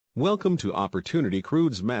Welcome to Opportunity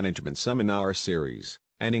Crude's Management Seminar Series,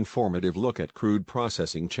 an informative look at crude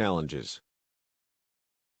processing challenges.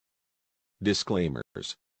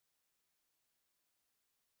 Disclaimers.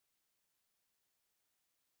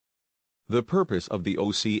 The purpose of the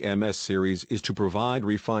OCMS series is to provide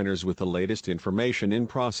refiners with the latest information in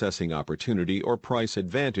processing opportunity or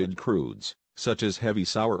price-advantaged crudes, such as heavy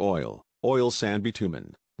sour oil, oil sand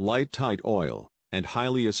bitumen, light tight oil, and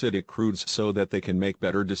highly acidic crudes so that they can make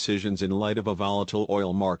better decisions in light of a volatile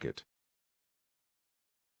oil market.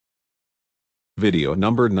 Video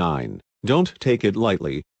number 9. Don't take it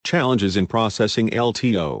lightly, Challenges in Processing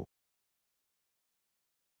LTO.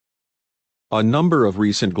 A number of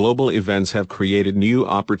recent global events have created new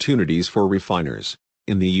opportunities for refiners.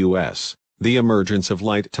 In the U.S., the emergence of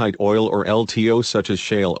light tight oil or LTO such as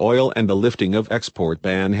shale oil and the lifting of export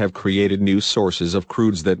ban have created new sources of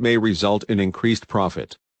crudes that may result in increased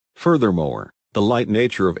profit. Furthermore, the light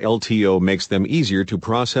nature of LTO makes them easier to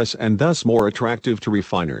process and thus more attractive to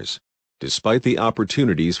refiners. Despite the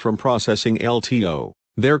opportunities from processing LTO,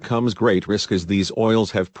 there comes great risk as these oils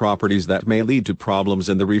have properties that may lead to problems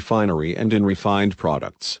in the refinery and in refined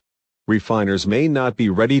products. Refiners may not be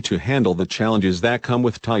ready to handle the challenges that come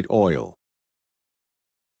with tight oil.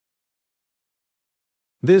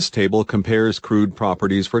 This table compares crude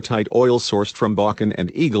properties for tight oil sourced from Bakken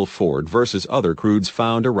and Eagle Ford versus other crudes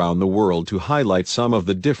found around the world to highlight some of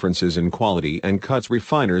the differences in quality and cuts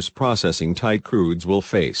refiners processing tight crudes will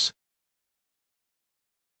face.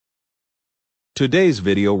 Today's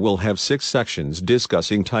video will have 6 sections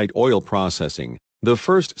discussing tight oil processing. The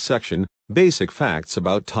first section, Basic Facts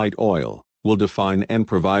about Tight Oil, will define and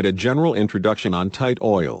provide a general introduction on tight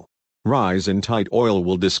oil. Rise in Tight Oil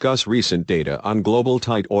will discuss recent data on global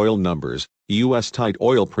tight oil numbers, U.S. tight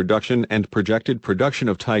oil production and projected production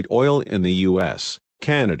of tight oil in the U.S.,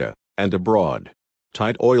 Canada, and abroad.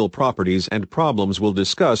 Tight oil properties and problems will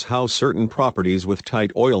discuss how certain properties with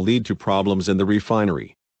tight oil lead to problems in the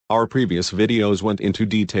refinery. Our previous videos went into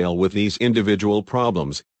detail with these individual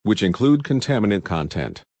problems, which include contaminant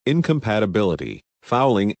content, incompatibility,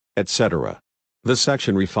 fouling, etc. The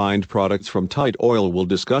section Refined Products from Tight Oil will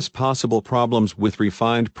discuss possible problems with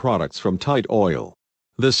refined products from tight oil.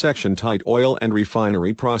 The section Tight Oil and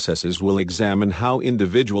Refinery Processes will examine how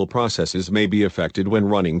individual processes may be affected when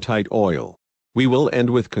running tight oil. We will end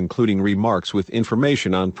with concluding remarks with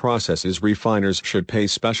information on processes refiners should pay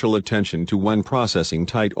special attention to when processing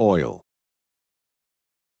tight oil.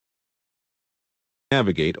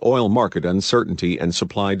 Navigate oil market uncertainty and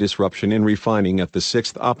supply disruption in refining at the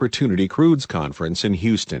 6th Opportunity Crudes Conference in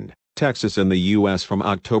Houston, Texas in the U.S. from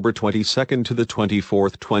October 22 to the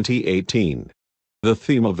 24th, 2018. The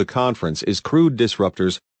theme of the conference is Crude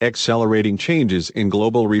Disruptors, Accelerating Changes in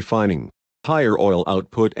Global Refining. Higher oil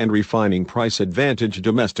output and refining price advantage.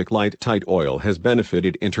 Domestic light tight oil has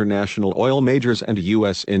benefited international oil majors and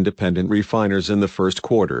U.S. independent refiners in the first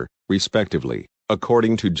quarter, respectively,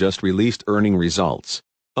 according to just released earning results.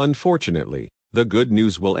 Unfortunately, the good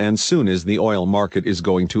news will end soon as the oil market is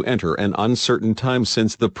going to enter an uncertain time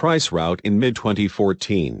since the price rout in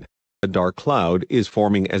mid-2014. A dark cloud is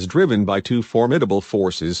forming as driven by 2 formidable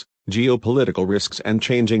forces, geopolitical risks and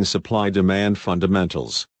changing supply-demand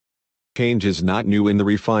fundamentals. Change is not new in the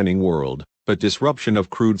refining world, but disruption of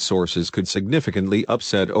crude sources could significantly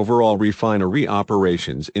upset overall refinery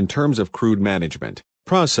operations in terms of crude management,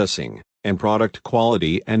 processing, and product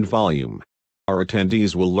quality and volume. Our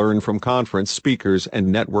attendees will learn from conference speakers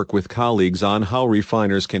and network with colleagues on how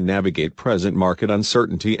refiners can navigate present market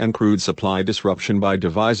uncertainty and crude supply disruption by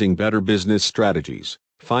devising better business strategies,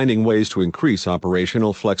 finding ways to increase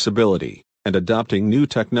operational flexibility, and adopting new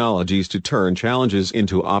technologies to turn challenges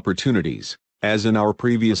into opportunities. As in our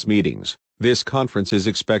previous meetings, this conference is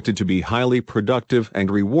expected to be highly productive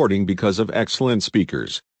and rewarding because of excellent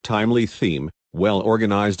speakers, timely theme,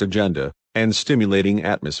 well-organized agenda, and stimulating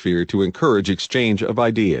atmosphere to encourage exchange of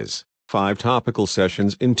ideas. 5 topical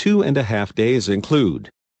sessions in 2.5 days include: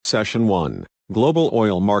 Session 1, Global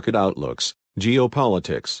Oil Market Outlooks,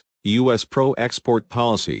 Geopolitics, U.S. Pro-Export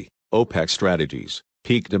Policy, OPEC Strategies,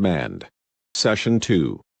 Peak Demand. Session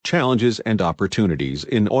 2, Challenges and Opportunities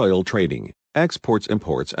in Oil Trading, Exports,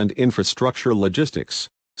 Imports and Infrastructure Logistics.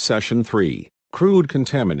 Session 3, Crude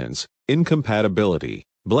Contaminants, Incompatibility,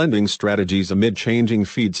 Blending Strategies Amid Changing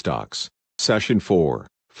Feedstocks. Session 4,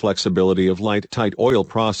 Flexibility of Light Tight Oil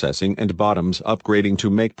Processing and Bottoms Upgrading to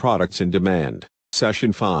Make Products in Demand.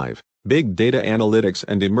 Session 5, Big Data Analytics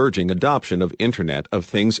and Emerging Adoption of Internet of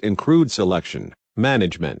Things in Crude Selection,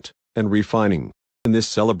 Management, and Refining. In this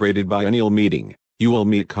celebrated biennial meeting, you will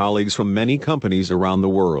meet colleagues from many companies around the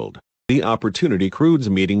world, The Opportunity Crudes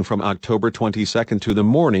meeting from October 22 to the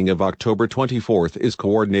morning of October 24 is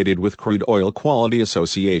coordinated with Crude Oil Quality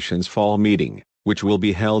Association's fall meeting, which will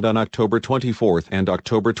be held on October 24 and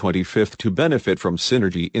October 25 to benefit from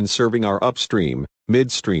synergy in serving our upstream,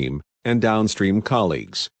 midstream, and downstream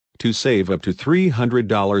colleagues. To save up to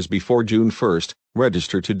 $300 before June 1,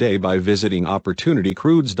 register today by visiting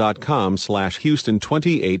opportunitycrudes.com/Houston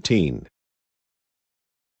 2018.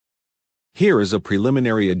 Here is a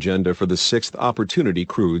preliminary agenda for the 6th Opportunity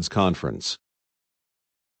Crudes Conference.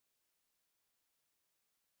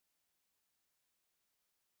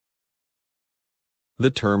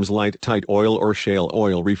 The terms light tight oil or shale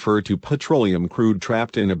oil refer to petroleum crude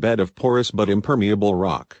trapped in a bed of porous but impermeable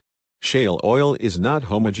rock. Shale oil is not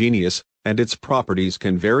homogeneous, and its properties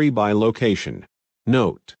can vary by location.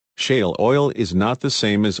 Note: shale oil is not the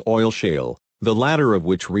same as oil shale, the latter of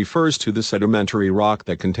which refers to the sedimentary rock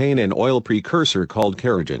that contain an oil precursor called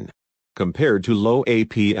kerogen. Compared to low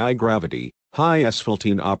API gravity, high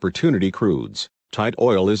asphaltene opportunity crudes, tight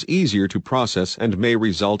oil is easier to process and may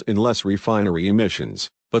result in less refinery emissions,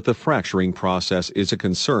 but the fracturing process is a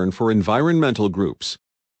concern for environmental groups.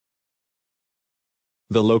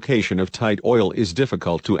 The location of tight oil is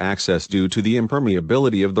difficult to access due to the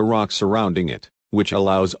impermeability of the rock surrounding it, which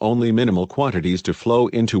allows only minimal quantities to flow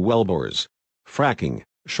into wellbores. Fracking,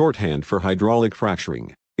 shorthand for hydraulic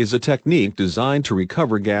fracturing, is a technique designed to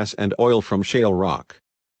recover gas and oil from shale rock.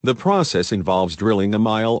 The process involves drilling a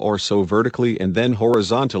mile or so vertically and then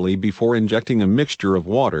horizontally before injecting a mixture of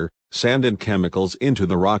water, sand and chemicals into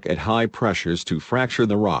the rock at high pressures to fracture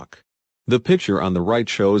the rock. The picture on the right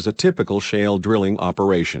shows a typical shale drilling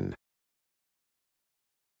operation.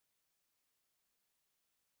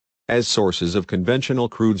 As sources of conventional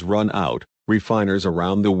crudes run out, refiners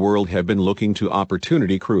around the world have been looking to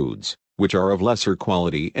opportunity crudes, which are of lesser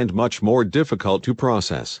quality and much more difficult to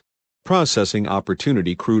process. Processing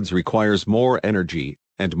opportunity crudes requires more energy,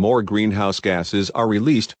 and more greenhouse gases are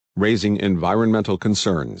released, raising environmental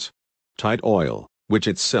concerns. Tight oil, which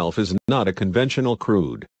itself is not a conventional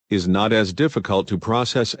crude, is not as difficult to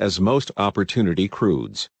process as most opportunity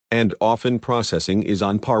crudes, and often processing is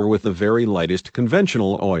on par with the very lightest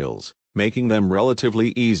conventional oils, making them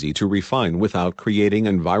relatively easy to refine without creating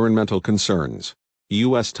environmental concerns.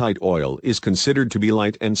 U.S. tight oil is considered to be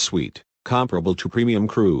light and sweet, comparable to premium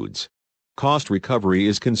crudes. Cost recovery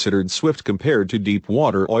is considered swift compared to deep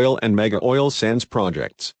water oil and mega oil sands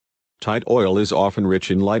projects. Tight oil is often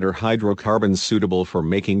rich in lighter hydrocarbons suitable for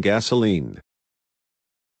making gasoline.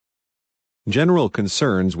 General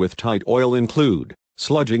concerns with tight oil include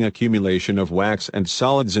sludging accumulation of wax and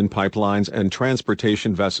solids in pipelines and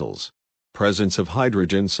transportation vessels, presence of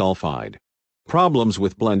hydrogen sulfide, problems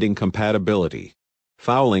with blending compatibility,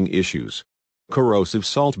 fouling issues, corrosive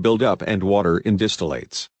salt buildup and water in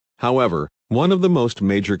distillates. However, one of the most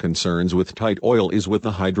major concerns with tight oil is with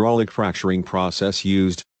the hydraulic fracturing process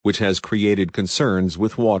used, which has created concerns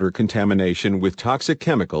with water contamination with toxic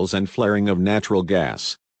chemicals and flaring of natural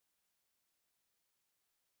gas.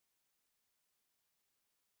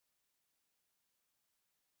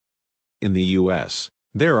 In the U.S.,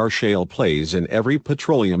 there are shale plays in every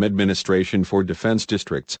Petroleum Administration for Defense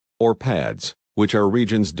Districts, or PADs, which are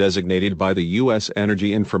regions designated by the U.S.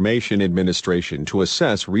 Energy Information Administration to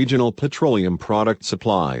assess regional petroleum product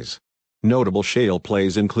supplies. Notable shale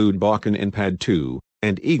plays include Bakken in PAD 2,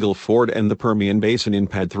 and Eagle Ford and the Permian Basin in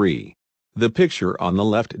PAD 3. The picture on the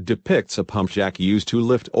left depicts a pump jack used to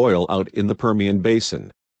lift oil out in the Permian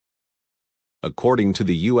Basin. According to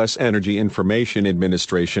the U.S. Energy Information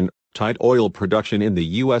Administration, tight oil production in the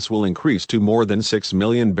U.S. will increase to more than 6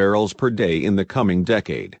 million barrels per day in the coming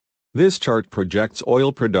decade. This chart projects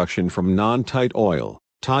oil production from non-tight oil,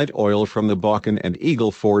 tight oil from the Bakken and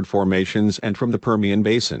Eagle Ford formations and from the Permian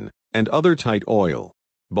Basin, and other tight oil.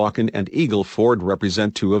 Bakken and Eagle Ford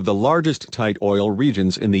represent two of the largest tight oil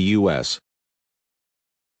regions in the U.S.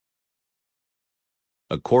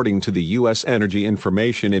 According to the U.S. Energy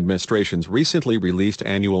Information Administration's recently released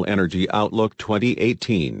Annual Energy Outlook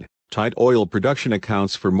 2018, tight oil production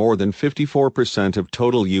accounts for more than 54% of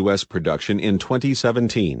total U.S. production in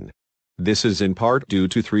 2017. This is in part due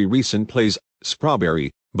to three recent plays,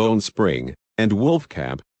 Strawberry, Bone Spring, and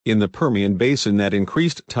Wolfcamp, in the Permian Basin that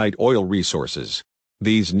increased tight oil resources.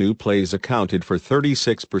 These new plays accounted for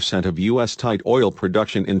 36% of U.S. tight oil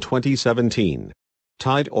production in 2017.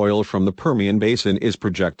 Tight oil from the Permian Basin is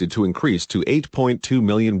projected to increase to 8.2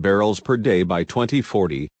 million barrels per day by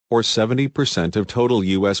 2040, or 70% of total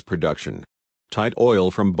U.S. production. Tight oil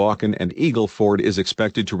from Bakken and Eagle Ford is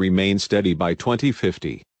expected to remain steady by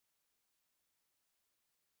 2050.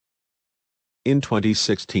 In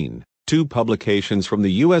 2016, Two publications from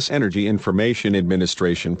the U.S. Energy Information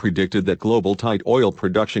Administration predicted that global tight oil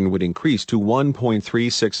production would increase to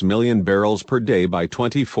 1.36 million barrels per day by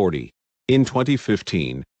 2040. In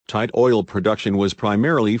 2015, tight oil production was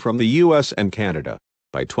primarily from the U.S. and Canada.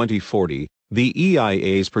 By 2040, the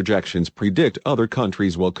EIA's projections predict other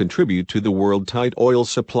countries will contribute to the world tight oil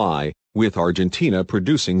supply, with Argentina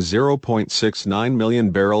producing 0.69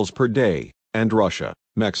 million barrels per day, and Russia,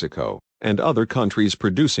 Mexico, and other countries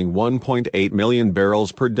producing 1.8 million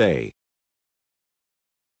barrels per day.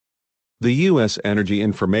 The U.S. Energy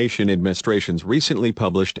Information Administration's recently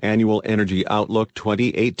published Annual Energy Outlook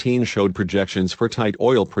 2018 showed projections for tight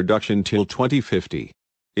oil production till 2050.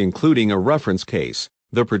 Including a reference case,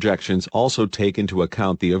 the projections also take into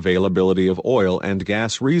account the availability of oil and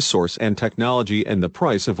gas resource and technology and the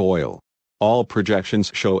price of oil. All projections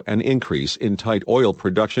show an increase in tight oil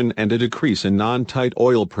production and a decrease in non-tight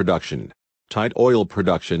oil production. Tight oil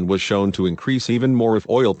production was shown to increase even more if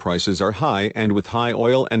oil prices are high and with high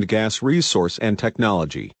oil and gas resource and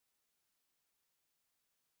technology.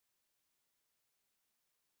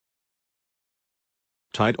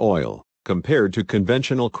 Tight oil, compared to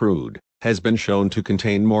conventional crude, has been shown to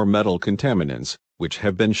contain more metal contaminants, which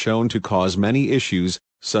have been shown to cause many issues,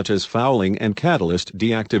 such as fouling and catalyst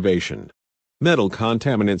deactivation. Metal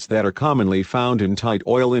contaminants that are commonly found in tight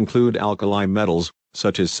oil include alkali metals,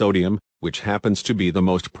 such as sodium, which happens to be the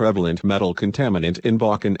most prevalent metal contaminant in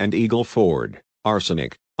Bakken and Eagle Ford,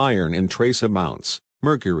 arsenic, iron in trace amounts,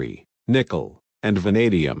 mercury, nickel, and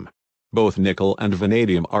vanadium. Both nickel and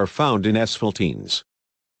vanadium are found in asphaltenes.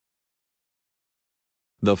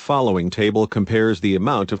 The following table compares the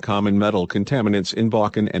amount of common metal contaminants in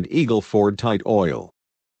Bakken and Eagle Ford tight oil.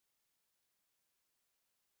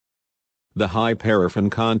 The high paraffin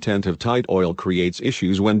content of tight oil creates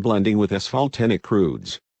issues when blending with asphaltenic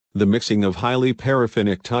crudes. The mixing of highly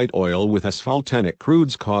paraffinic tight oil with asphaltenic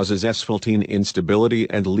crudes causes asphaltene instability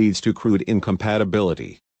and leads to crude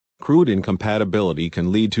incompatibility. Crude incompatibility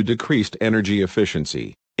can lead to decreased energy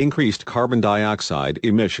efficiency, increased carbon dioxide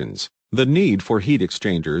emissions, the need for heat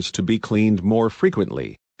exchangers to be cleaned more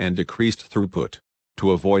frequently, and decreased throughput.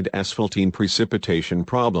 To avoid asphaltene precipitation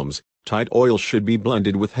problems, tight oil should be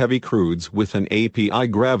blended with heavy crudes with an API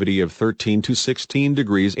gravity of 13 to 16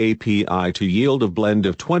 degrees API to yield a blend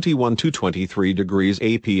of 21 to 23 degrees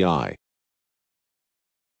API.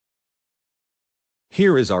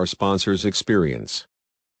 Here is our sponsor's experience.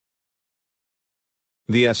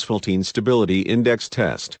 The Asphaltene Stability Index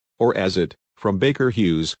Test, or ASIT, from Baker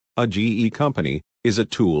Hughes, a GE company, is a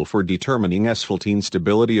tool for determining asphaltene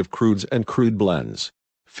stability of crudes and crude blends.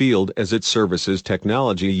 Field ASIT Services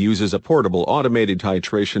technology uses a portable automated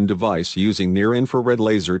titration device using near-infrared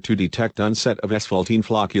laser to detect onset of asphaltene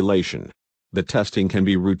flocculation. The testing can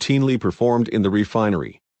be routinely performed in the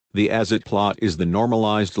refinery. The ASIT plot is the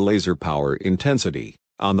normalized laser power intensity,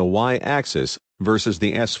 on the y-axis, versus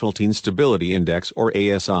the asphaltene stability index or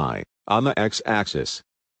ASI, on the x-axis.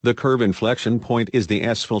 The curve inflection point is the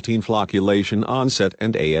asphaltene flocculation onset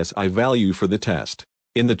and ASI value for the test.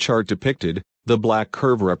 In the chart depicted, the black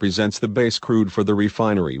curve represents the base crude for the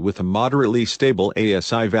refinery with a moderately stable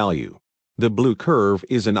ASI value. The blue curve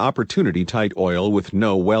is an opportunity tight oil with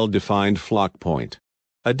no well-defined flock point.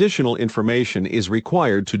 Additional information is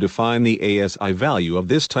required to define the ASI value of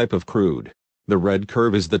this type of crude. The red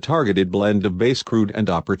curve is the targeted blend of base crude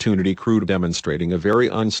and opportunity crude, demonstrating a very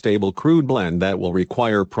unstable crude blend that will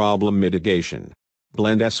require problem mitigation.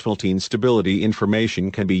 Blend asphaltene stability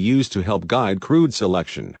information can be used to help guide crude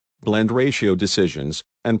selection, blend ratio decisions,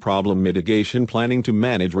 and problem mitigation planning to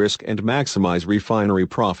manage risk and maximize refinery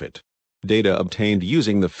profit. Data obtained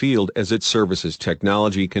using the Field ASIT Services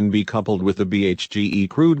technology can be coupled with the BHGE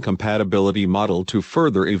crude compatibility model to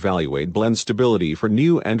further evaluate blend stability for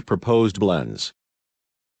new and proposed blends.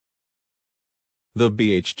 The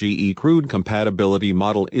BHGE crude compatibility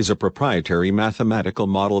model is a proprietary mathematical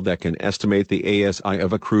model that can estimate the ASI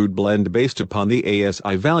of a crude blend based upon the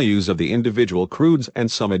ASI values of the individual crudes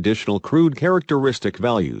and some additional crude characteristic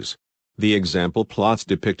values. The example plots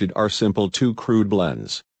depicted are simple two crude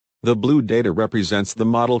blends. The blue data represents the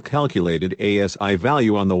model calculated ASI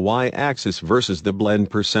value on the y-axis versus the blend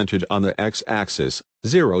percentage on the x-axis,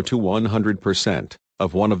 0 to 100%,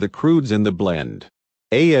 of one of the crudes in the blend.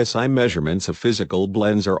 ASI measurements of physical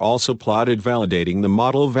blends are also plotted validating the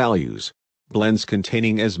model values. Blends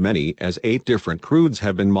containing as many as 8 different crudes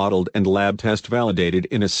have been modeled and lab test validated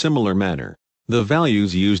in a similar manner. The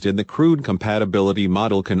values used in the crude compatibility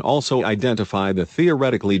model can also identify the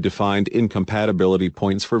theoretically defined incompatibility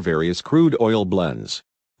points for various crude oil blends.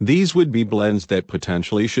 These would be blends that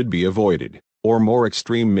potentially should be avoided, or more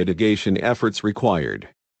extreme mitigation efforts required.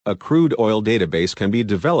 A crude oil database can be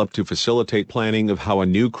developed to facilitate planning of how a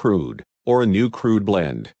new crude, or a new crude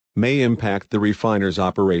blend, may impact the refiner's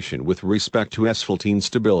operation with respect to asphaltene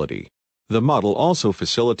stability. The model also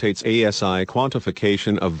facilitates ASI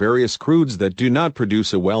quantification of various crudes that do not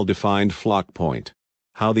produce a well-defined flock point.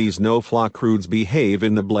 How these no-flock crudes behave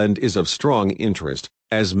in the blend is of strong interest,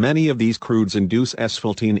 as many of these crudes induce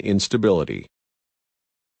asphaltene instability.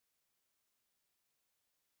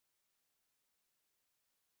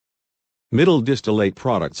 Middle distillate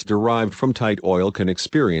products derived from tight oil can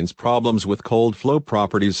experience problems with cold flow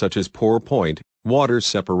properties such as pour point, water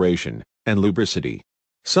separation, and lubricity.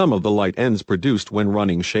 Some of the light ends produced when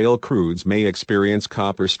running shale crudes may experience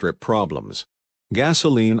copper strip problems.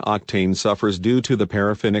 Gasoline octane suffers due to the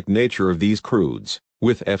paraffinic nature of these crudes,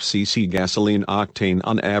 with FCC gasoline octane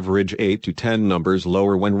on average 8 to 10 numbers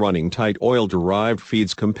lower when running tight oil-derived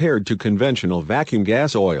feeds compared to conventional vacuum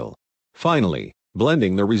gas oil. Finally,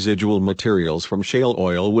 blending the residual materials from shale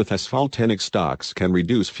oil with asphaltenic stocks can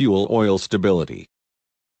reduce fuel oil stability.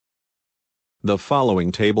 The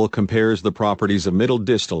following table compares the properties of middle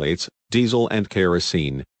distillates, diesel and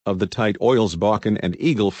kerosene, of the tight oils Bakken and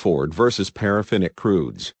Eagle Ford versus paraffinic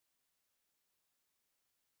crudes.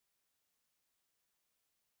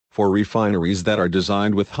 For refineries that are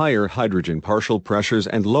designed with higher hydrogen partial pressures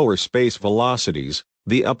and lower space velocities,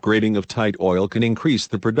 the upgrading of tight oil can increase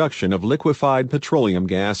the production of liquefied petroleum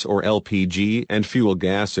gas or LPG and fuel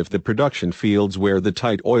gas if the production fields where the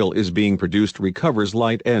tight oil is being produced recovers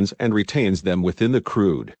light ends and retains them within the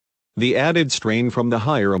crude. The added strain from the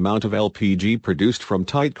higher amount of LPG produced from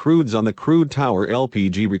tight crudes on the crude tower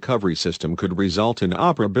LPG recovery system could result in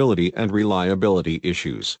operability and reliability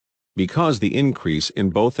issues. Because the increase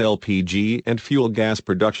in both LPG and fuel gas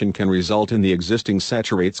production can result in the existing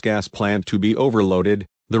saturates gas plant to be overloaded,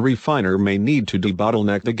 the refiner may need to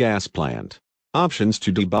debottleneck the gas plant. Options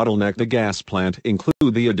to debottleneck the gas plant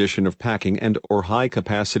include the addition of packing and/or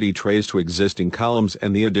high-capacity trays to existing columns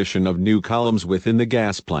and the addition of new columns within the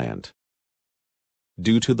gas plant.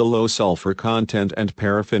 Due to the low sulfur content and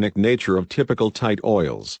paraffinic nature of typical tight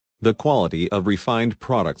oils, the quality of refined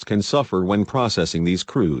products can suffer when processing these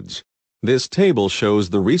crudes. This table shows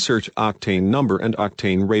the research octane number and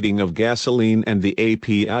octane rating of gasoline and the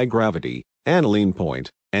API gravity, aniline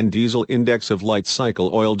point, and diesel index of light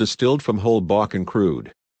cycle oil distilled from whole Bakken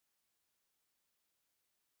crude.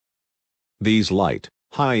 These light,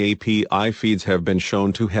 high API feeds have been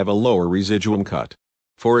shown to have a lower residuum cut.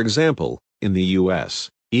 For example, in the U.S.,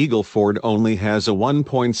 Eagle Ford only has a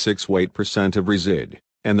 1.6 weight% of resid,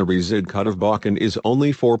 and the resid cut of Bakken is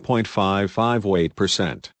only 4.55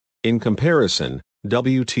 weight%. In comparison,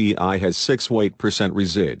 WTI has 6 weight%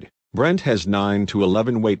 resid, Brent has 9 to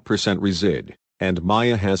 11 weight% resid, and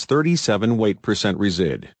Maya has 37 weight%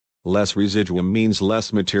 resid. Less residuum means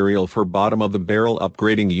less material for bottom-of-the-barrel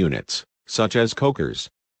upgrading units, such as cokers.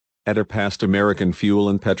 At a past American Fuel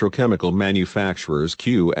and Petrochemical Manufacturers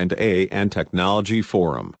Q&A and Technology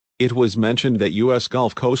Forum, it was mentioned that U.S.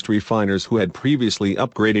 Gulf Coast refiners who had previously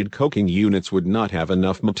upgraded coking units would not have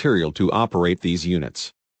enough material to operate these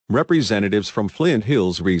units. Representatives from Flint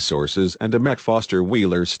Hills Resources and Amek Foster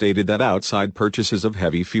Wheeler stated that outside purchases of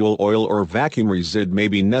heavy fuel oil or vacuum resid may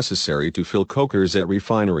be necessary to fill cokers at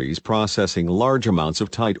refineries processing large amounts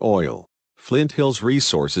of tight oil. Flint Hills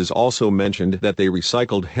Resources also mentioned that they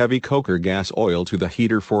recycled heavy coker gas oil to the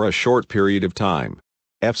heater for a short period of time.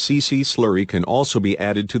 FCC slurry can also be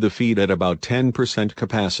added to the feed at about 10%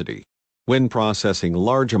 capacity. When processing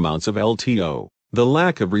large amounts of LTO, the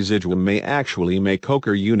lack of residuum may actually make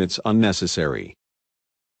coker units unnecessary.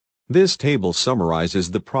 This table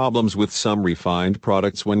summarizes the problems with some refined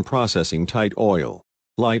products when processing tight oil.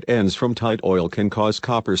 Light ends from tight oil can cause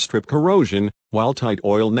copper strip corrosion, while tight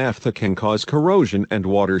oil naphtha can cause corrosion and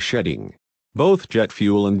water shedding. Both jet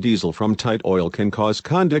fuel and diesel from tight oil can cause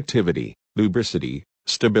conductivity, lubricity,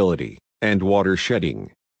 stability, and water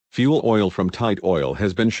shedding. Fuel oil from tight oil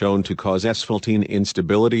has been shown to cause asphaltene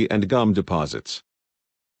instability and gum deposits.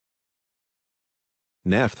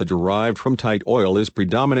 Naphtha derived from tight oil is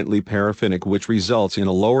predominantly paraffinic, which results in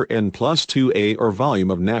a lower N+2A or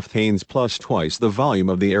volume of naphthanes plus twice the volume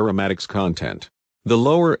of the aromatics content. The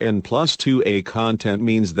lower N+2A content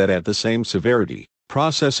means that at the same severity,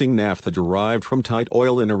 processing naphtha derived from tight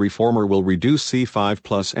oil in a reformer will reduce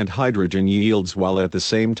C5+ and hydrogen yields while at the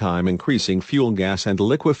same time increasing fuel gas and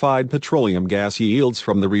liquefied petroleum gas yields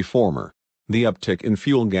from the reformer. The uptick in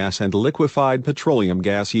fuel gas and liquefied petroleum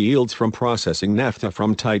gas yields from processing naphtha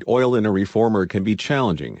from tight oil in a reformer can be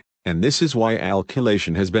challenging, and this is why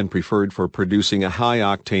alkylation has been preferred for producing a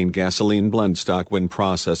high-octane gasoline blend stock when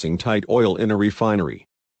processing tight oil in a refinery.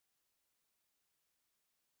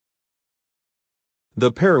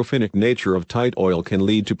 The paraffinic nature of tight oil can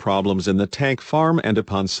lead to problems in the tank farm and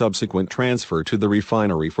upon subsequent transfer to the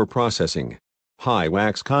refinery for processing. High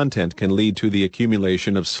wax content can lead to the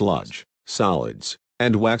accumulation of sludge, solids,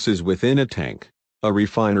 and waxes within a tank. A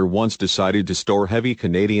refiner once decided to store heavy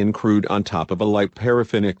Canadian crude on top of a light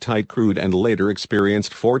paraffinic tight crude and later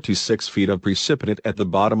experienced 4 to 6 feet of precipitate at the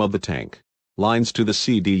bottom of the tank. Lines to the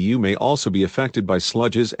CDU may also be affected by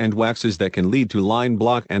sludges and waxes that can lead to line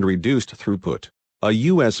block and reduced throughput. A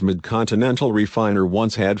U.S. mid-continental refiner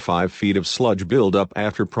once had 5 feet of sludge buildup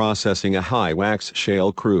after processing a high-wax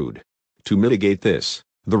shale crude. To mitigate this,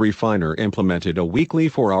 the refiner implemented a weekly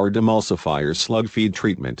 4-hour demulsifier slug feed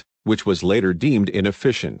treatment, which was later deemed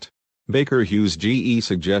inefficient. Baker Hughes GE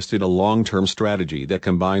suggested a long-term strategy that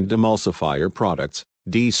combined demulsifier products,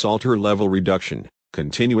 desalter level reduction,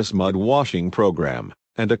 continuous mud washing program,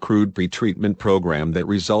 and a crude pretreatment program that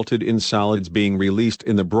resulted in solids being released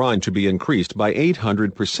in the brine to be increased by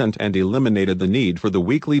 800% and eliminated the need for the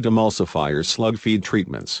weekly demulsifier slug feed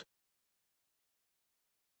treatments.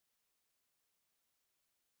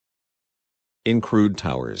 In crude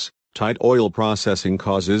towers, tight oil processing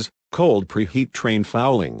causes cold preheat train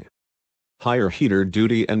fouling, higher heater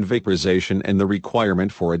duty and vaporization, and the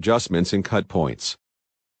requirement for adjustments in cut points.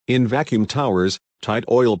 In vacuum towers, tight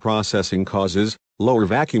oil processing causes lower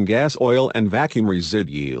vacuum gas oil and vacuum resid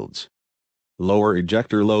yields, lower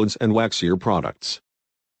ejector loads, and waxier products.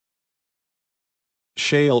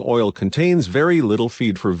 Shale oil contains very little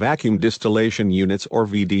feed for vacuum distillation units or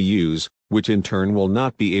VDUs, which in turn will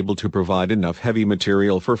not be able to provide enough heavy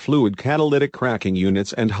material for fluid catalytic cracking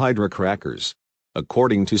units and hydrocrackers.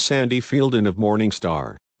 According to Sandy Fielden of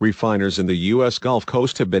Morningstar, refiners in the U.S. Gulf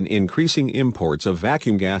Coast have been increasing imports of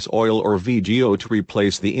vacuum gas oil or VGO to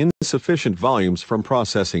replace the insufficient volumes from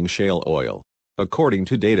processing shale oil. According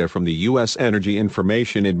to data from the U.S. Energy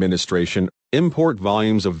Information Administration, import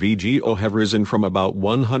volumes of VGO have risen from about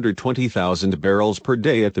 120,000 barrels per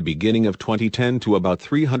day at the beginning of 2010 to about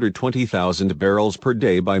 320,000 barrels per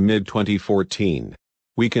day by mid-2014.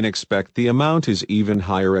 We can expect the amount is even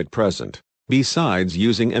higher at present. Besides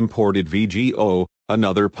using imported VGO,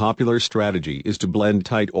 another popular strategy is to blend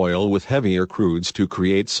tight oil with heavier crudes to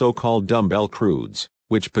create so-called dumbbell crudes,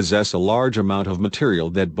 which possess a large amount of material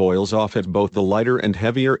that boils off at both the lighter and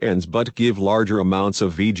heavier ends but give larger amounts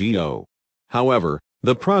of VGO. However,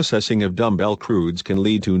 the processing of dumbbell crudes can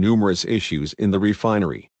lead to numerous issues in the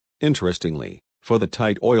refinery. Interestingly, for the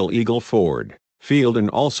tight oil Eagle Ford, Fielden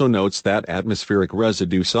also notes that atmospheric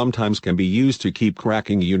residue sometimes can be used to keep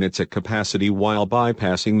cracking units at capacity while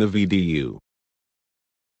bypassing the VDU.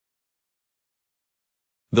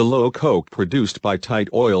 The low coke produced by tight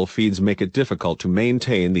oil feeds make it difficult to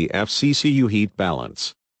maintain the FCCU heat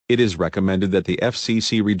balance. It is recommended that the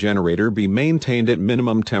FCC regenerator be maintained at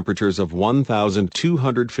minimum temperatures of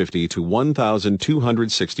 1250 to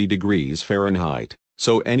 1260 degrees Fahrenheit,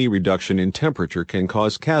 so any reduction in temperature can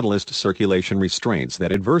cause catalyst circulation restraints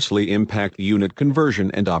that adversely impact unit conversion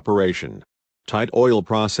and operation. Tight oil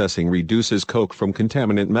processing reduces coke from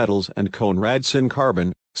contaminant metals and Conradson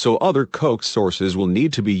carbon, so other coke sources will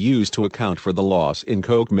need to be used to account for the loss in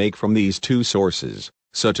coke make from these two sources,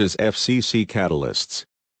 such as FCC catalysts.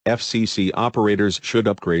 FCC operators should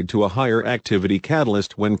upgrade to a higher activity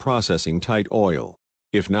catalyst when processing tight oil.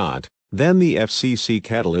 If not, then the FCC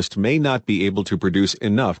catalyst may not be able to produce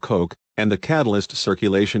enough coke, and the catalyst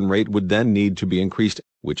circulation rate would then need to be increased,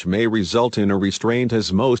 which may result in a restraint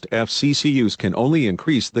as most FCCUs can only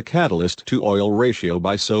increase the catalyst to oil ratio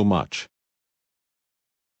by so much.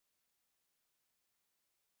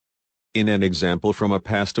 In an example from a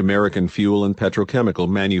past American fuel and petrochemical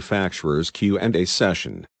manufacturer's Q&A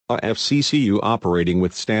session, a FCCU operating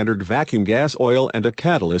with standard vacuum gas oil and a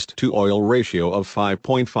catalyst to oil ratio of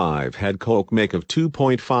 5.5 had coke make of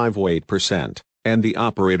 2.5 weight%, and the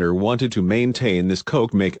operator wanted to maintain this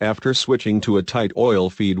coke make after switching to a tight oil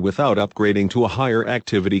feed without upgrading to a higher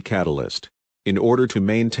activity catalyst. In order to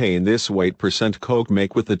maintain this weight% coke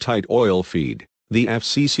make with the tight oil feed, the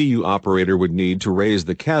FCCU operator would need to raise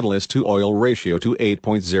the catalyst to oil ratio to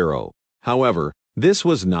 8.0. However, this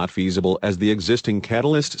was not feasible as the existing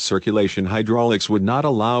catalyst circulation hydraulics would not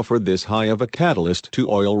allow for this high of a catalyst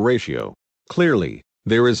to oil ratio. Clearly,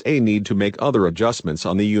 there is a need to make other adjustments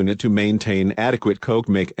on the unit to maintain adequate coke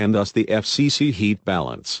make and thus the FCC heat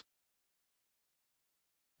balance.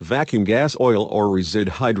 Vacuum gas oil or resid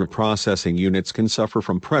hydroprocessing units can suffer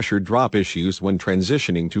from pressure drop issues when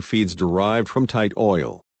transitioning to feeds derived from tight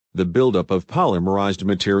oil. The buildup of polymerized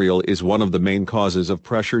material is one of the main causes of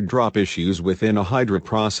pressure drop issues within a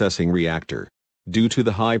hydroprocessing reactor. Due to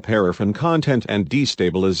the high paraffin content and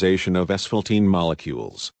destabilization of asphaltene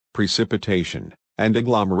molecules, precipitation, and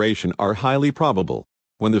agglomeration are highly probable.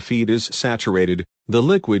 When the feed is saturated, the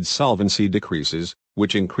liquid's solvency decreases,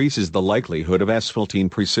 which increases the likelihood of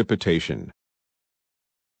asphaltene precipitation.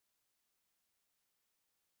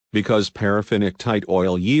 Because paraffinic tight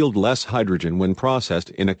oil yield less hydrogen when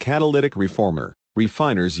processed in a catalytic reformer,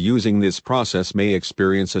 refiners using this process may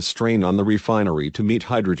experience a strain on the refinery to meet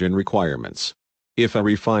hydrogen requirements. If a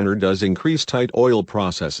refiner does increase tight oil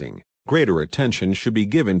processing, greater attention should be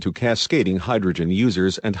given to cascading hydrogen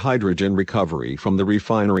users and hydrogen recovery from the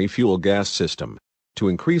refinery fuel gas system. To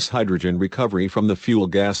increase hydrogen recovery from the fuel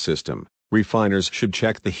gas system, refiners should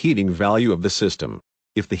check the heating value of the system.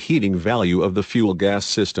 If the heating value of the fuel gas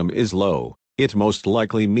system is low, it most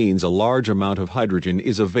likely means a large amount of hydrogen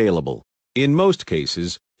is available. In most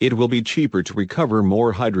cases, it will be cheaper to recover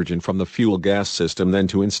more hydrogen from the fuel gas system than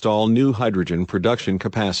to install new hydrogen production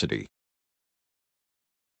capacity.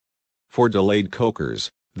 For delayed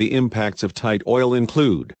cokers, the impacts of tight oil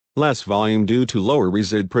include less volume due to lower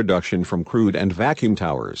resid production from crude and vacuum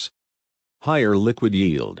towers, higher liquid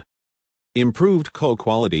yield, improved coke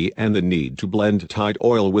quality, and the need to blend tight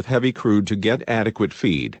oil with heavy crude to get adequate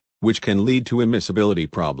feed, which can lead to immiscibility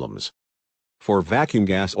problems. For vacuum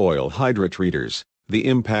gas oil hydrotreaters, the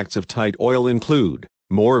impacts of tight oil include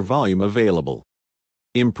more volume available,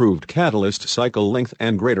 improved catalyst cycle length,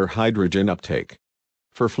 and greater hydrogen uptake.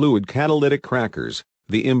 For fluid catalytic crackers,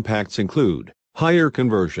 the impacts include higher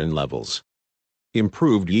conversion levels,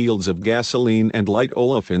 improved yields of gasoline and light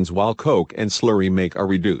olefins while coke and slurry make are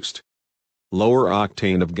reduced, lower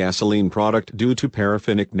octane of gasoline product due to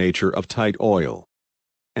paraffinic nature of tight oil,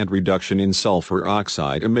 and reduction in sulfur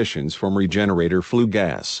oxide emissions from regenerator flue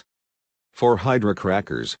gas. For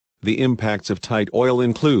hydrocrackers, the impacts of tight oil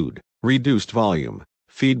include reduced volume,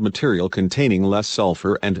 feed material containing less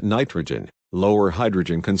sulfur and nitrogen, lower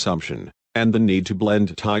hydrogen consumption, and the need to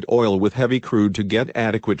blend tight oil with heavy crude to get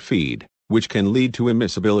adequate feed, which can lead to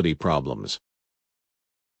immiscibility problems.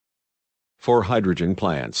 For hydrogen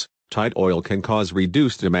plants, tight oil can cause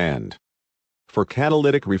reduced demand. For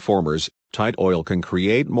catalytic reformers, tight oil can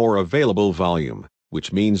create more available volume,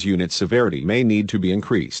 which means unit severity may need to be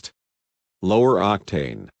increased. Lower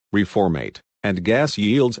octane, reformate, and gas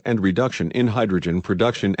yields and reduction in hydrogen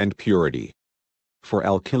production and purity. For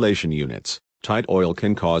alkylation units, tight oil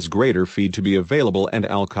can cause greater feed to be available and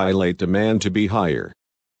alkylate demand to be higher.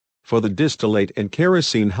 For the distillate and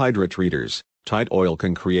kerosene hydrotreaters, tight oil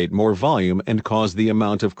can create more volume and cause the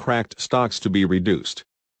amount of cracked stocks to be reduced.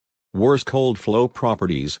 Worse cold flow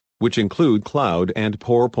properties, which include cloud and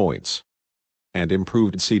pour points, and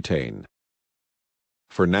improved cetane.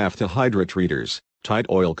 For naphtha hydrotreaters, tight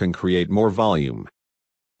oil can create more volume,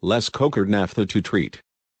 less cokered naphtha to treat,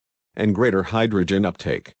 and greater hydrogen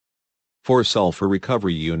uptake. For sulfur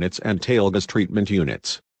recovery units and tail gas treatment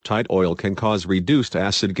units, tight oil can cause reduced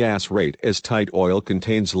acid gas rate as tight oil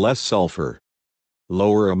contains less sulfur,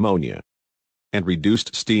 lower ammonia, and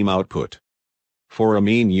reduced steam output. For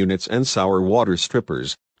amine units and sour water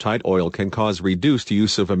strippers, tight oil can cause reduced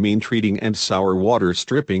use of amine treating and sour water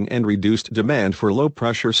stripping and reduced demand for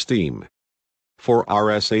low-pressure steam. For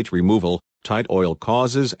RSH removal, tight oil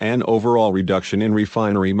causes an overall reduction in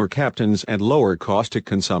refinery mercaptans and lower caustic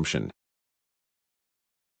consumption.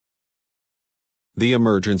 The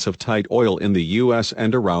emergence of tight oil in the U.S.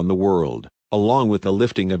 and around the world, along with the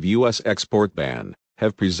lifting of U.S. export ban,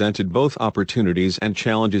 have presented both opportunities and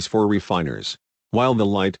challenges for refiners. While the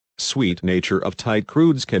light, sweet nature of tight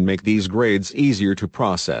crudes can make these grades easier to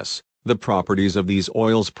process, the properties of these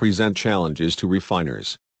oils present challenges to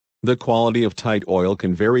refiners. The quality of tight oil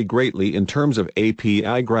can vary greatly in terms of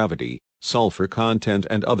API gravity, sulfur content,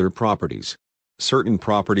 and other properties. Certain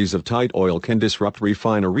properties of tight oil can disrupt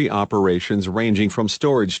refinery operations ranging from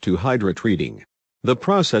storage to hydrotreating. The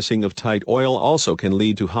processing of tight oil also can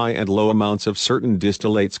lead to high and low amounts of certain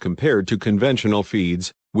distillates compared to conventional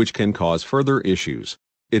feeds, which can cause further issues.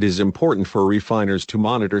 It is important for refiners to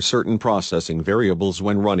monitor certain processing variables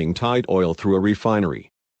when running tight oil through a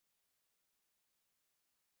refinery.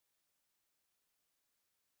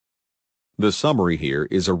 The summary here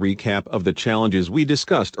is a recap of the challenges we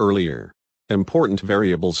discussed earlier. Important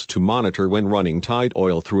variables to monitor when running tight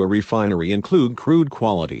oil through a refinery include crude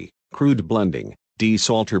quality, crude blending,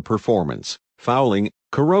 desalter performance, fouling,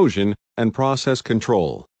 corrosion, and process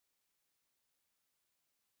control.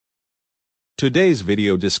 Today's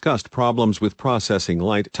video discussed problems with processing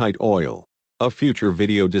light tight oil. A future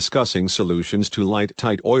video discussing solutions to light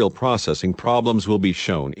tight oil processing problems will be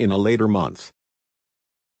shown in a later month.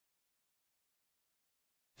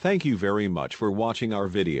 Thank you very much for watching our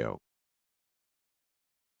video.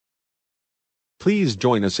 Please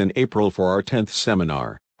join us in April for our 10th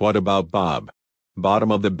seminar, What About Bob?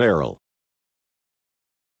 Bottom of the barrel.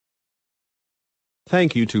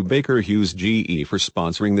 Thank you to Baker Hughes GE for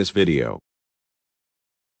sponsoring this video.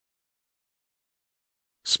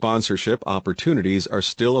 Sponsorship opportunities are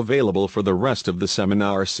still available for the rest of the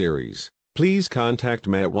seminar series. Please contact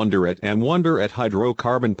Matt Wonder at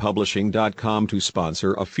mwonder@hydrocarbonpublishing.com to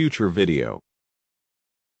sponsor a future video.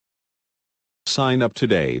 Sign up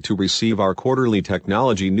today to receive our quarterly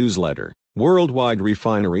technology newsletter, Worldwide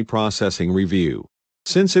Refinery Processing Review.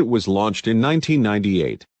 Since it was launched in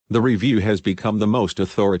 1998, the review has become the most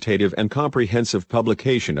authoritative and comprehensive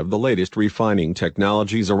publication of the latest refining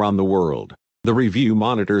technologies around the world. The review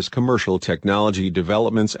monitors commercial technology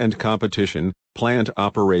developments and competition, plant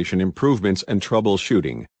operation improvements and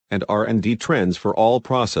troubleshooting, and R&D trends for all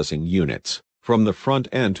processing units, from the front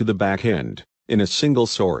end to the back end, in a single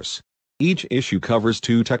source. Each issue covers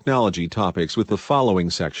 2 technology topics with the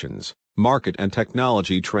following sections: market and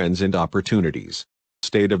technology trends and opportunities,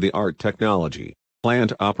 state-of-the-art technology,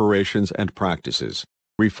 plant operations and practices,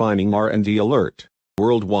 refining R&D alert,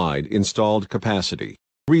 worldwide installed capacity,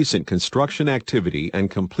 recent construction activity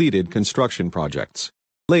and completed construction projects,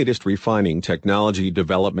 latest refining technology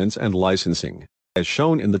developments and licensing. As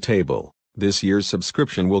shown in the table, this year's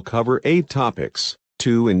subscription will cover 8 topics,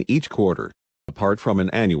 2 in each quarter. Apart from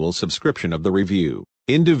an annual subscription of the review,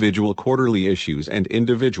 individual quarterly issues and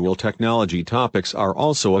individual technology topics are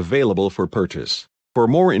also available for purchase. For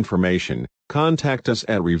more information, contact us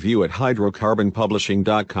at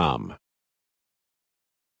review@hydrocarbonpublishing.com.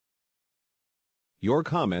 Your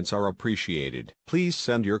comments are appreciated. Please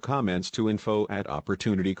send your comments to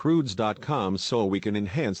info@opportunitycrudes.com so we can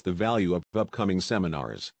enhance the value of upcoming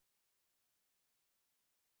seminars.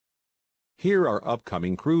 Here are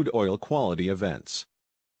upcoming crude oil quality events.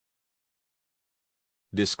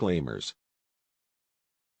 Disclaimers.